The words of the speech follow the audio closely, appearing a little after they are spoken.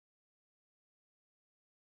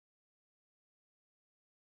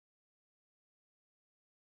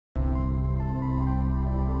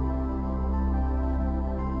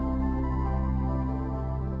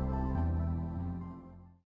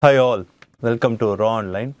Hi all, welcome to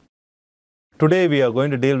Raaonline. Today we are going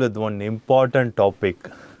to deal with one important topic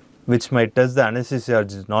which might test the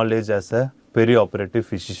anesthesiologist's knowledge as a perioperative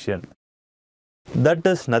physician. That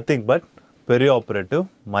is nothing but perioperative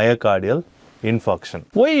myocardial infarction.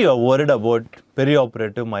 Why you are worried about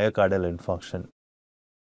perioperative myocardial infarction?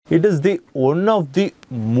 It is one of the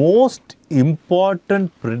most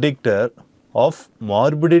important predictor of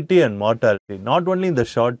morbidity and mortality, not only in the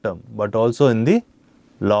short term but also in the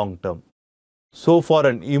long term. So for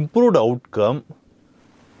an improved outcome,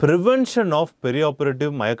 prevention of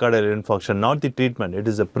perioperative myocardial infarction, not the treatment, it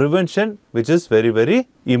is a prevention which is very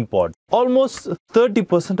important. Almost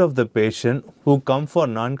 30% of the patient who come for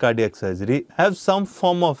non-cardiac surgery have some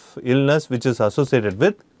form of illness which is associated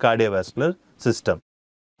with cardiovascular system.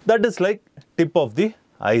 That is like tip of the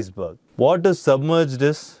iceberg. What is submerged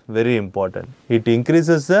is very important. It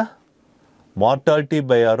increases the mortality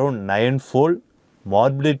by around 9-fold,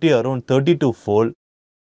 morbidity around 32-fold.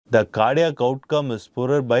 The cardiac outcome is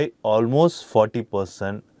poorer by almost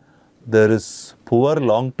 40%. There is poor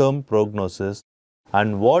long-term prognosis.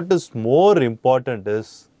 And what is more important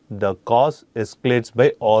is the cost escalates by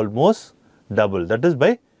almost double, that is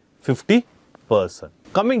by 50%.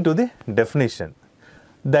 Coming to the definition.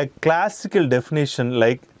 The classical definition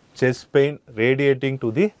like chest pain radiating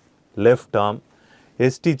to the left arm,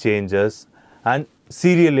 ST changes and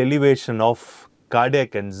serial elevation of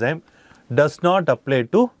cardiac enzyme does not apply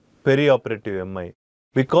to perioperative MI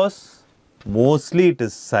because mostly it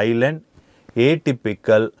is silent,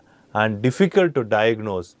 atypical and difficult to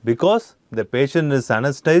diagnose because the patient is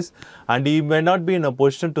anesthetized and he may not be in a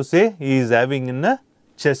position to say he is having a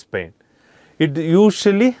chest pain. It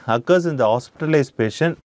usually occurs in the hospitalized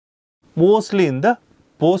patient, mostly in the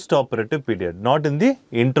post-operative period, not in the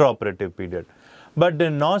intraoperative period. But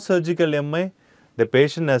in non-surgical MI, the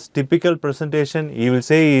patient has typical presentation, he will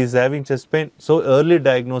say he is having chest pain. So early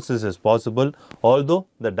diagnosis is possible, although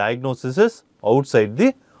the diagnosis is outside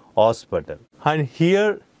the hospital. And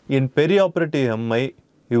here in perioperative MI,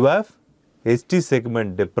 you have ST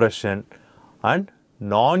segment depression and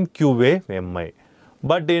non-Q wave MI.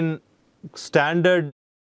 But in standard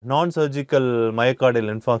non-surgical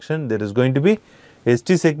myocardial infarction, there is going to be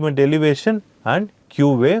ST segment elevation and Q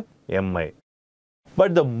wave MI.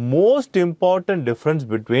 But the most important difference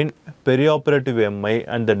between perioperative MI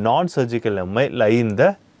and the non-surgical MI lie in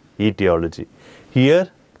the etiology. Here,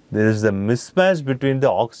 there is a mismatch between the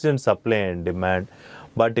oxygen supply and demand.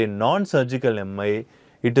 But in non-surgical MI,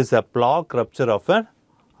 it is a plaque rupture of an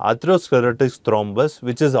atherosclerotic thrombus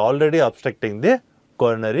which is already obstructing the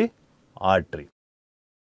coronary artery.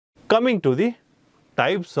 Coming to the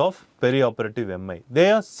types of perioperative MI.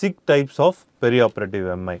 There are 6 types of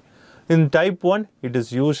perioperative MI. In type 1, it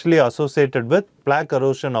is usually associated with plaque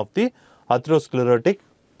erosion of the atherosclerotic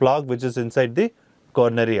plaque which is inside the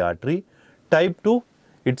coronary artery. Type 2,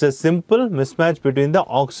 it's a simple mismatch between the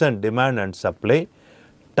oxygen demand and supply.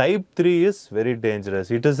 Type 3 is very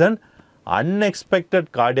dangerous. It is an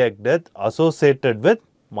unexpected cardiac death associated with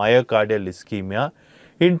myocardial ischemia.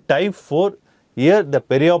 In type 4, here the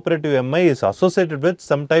perioperative MI is associated with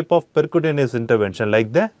some type of percutaneous intervention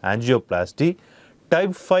like the angioplasty.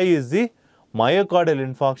 Type 5 is the myocardial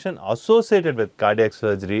infarction associated with cardiac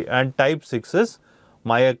surgery and type 6 is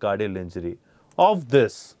myocardial injury. Of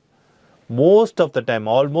this, most of the time,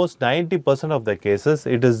 almost 90% of the cases,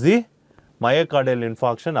 it is the myocardial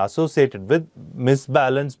infarction associated with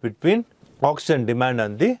misbalance between oxygen demand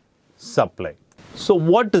and the supply. So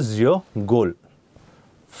what is your goal?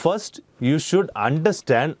 First, you should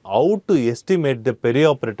understand how to estimate the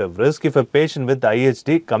perioperative risk if a patient with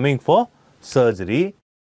IHD coming for surgery.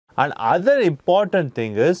 And other important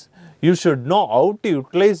thing is you should know how to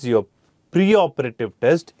utilize your preoperative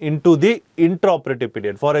test into the intraoperative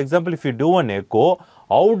period. For example, if you do an echo,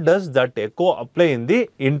 how does that echo apply in the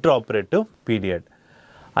intraoperative period?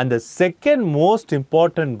 And the second most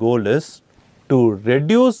important goal is to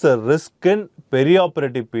reduce the risk in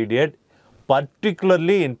perioperative period,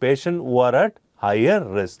 particularly in patients who are at higher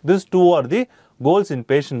risk. These two are the goals in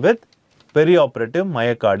patient with perioperative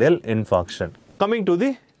myocardial infarction. Coming to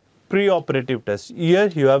the preoperative test. Here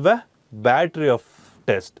you have a battery of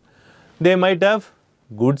tests. They might have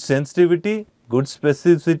good sensitivity, good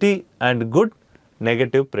specificity and good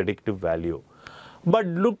negative predictive value. But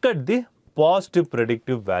look at the positive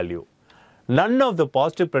predictive value. None of the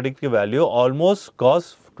positive predictive value almost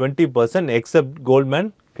costs 20% except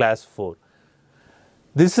Goldman class 4.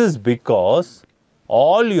 This is because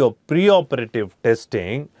all your preoperative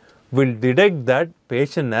testing will detect that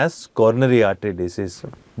patient has coronary artery disease,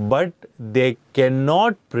 but they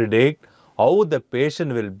cannot predict how the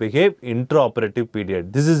patient will behave intraoperative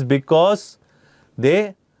period. This is because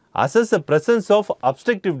they assess the presence of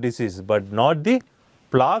obstructive disease but not the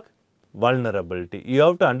plaque vulnerability. You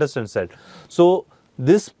have to understand that. So,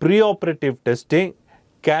 this preoperative testing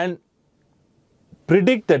can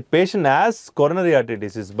predict that patient has coronary artery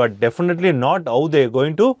disease, but definitely not how they are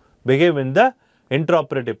going to behave in the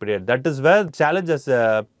intraoperative period. That is where the challenge as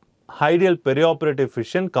a ideal perioperative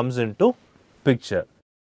physician comes into picture.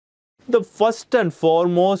 The first and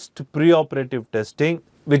foremost preoperative testing,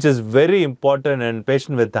 which is very important in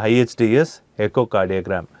patient with IHD, is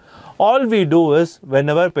echocardiogram. All we do is,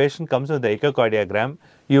 whenever patient comes with the echocardiogram,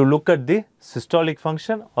 you look at the systolic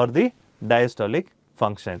function or the diastolic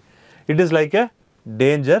function. It is like a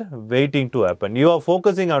danger waiting to happen. You are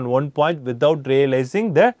focusing on one point without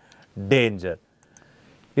realizing the danger.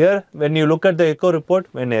 Here, when you look at the echo report,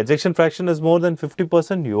 when ejection fraction is more than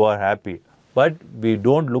 50%, you are happy. But we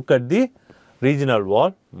don't look at the regional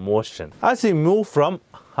wall motion. As we move from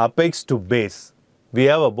apex to base, we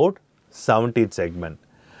have about 17 segment.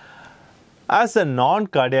 As a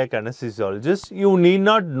non-cardiac anesthesiologist, you need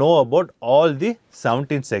not know about all the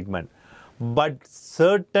 17 segment, but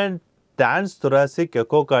certain transthoracic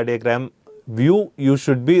echocardiogram view you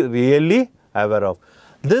should be really aware of.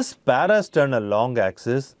 This parasternal long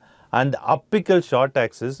axis and the apical short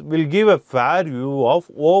axis will give a fair view of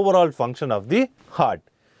overall function of the heart.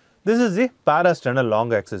 This is the parasternal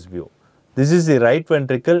long axis view. This is the right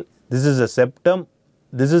ventricle, this is the septum,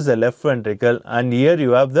 this is the left ventricle, and here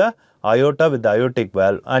you have the aorta with the aortic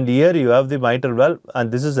valve, and here you have the mitral valve,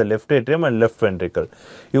 and this is the left atrium and left ventricle.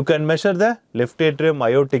 You can measure the left atrium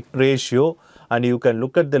aortic ratio, and you can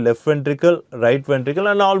look at the left ventricle, right ventricle,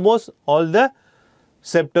 and almost all the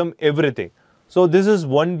septum, everything. So, this is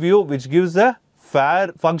one view which gives a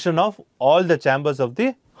fair function of all the chambers of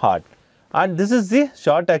the heart. And this is the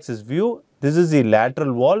short axis view, this is the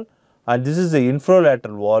lateral wall, and this is the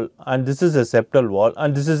infralateral wall, and this is the septal wall,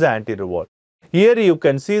 and this is the anterior wall. Here you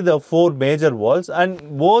can see the four major walls, and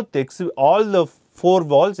all the four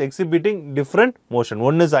walls exhibiting different motion.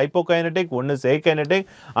 One is hypokinetic, one is akinetic,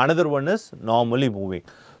 another one is normally moving.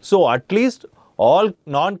 So, at least all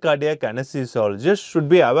non-cardiac anesthesiologists should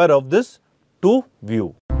be aware of this two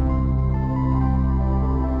view.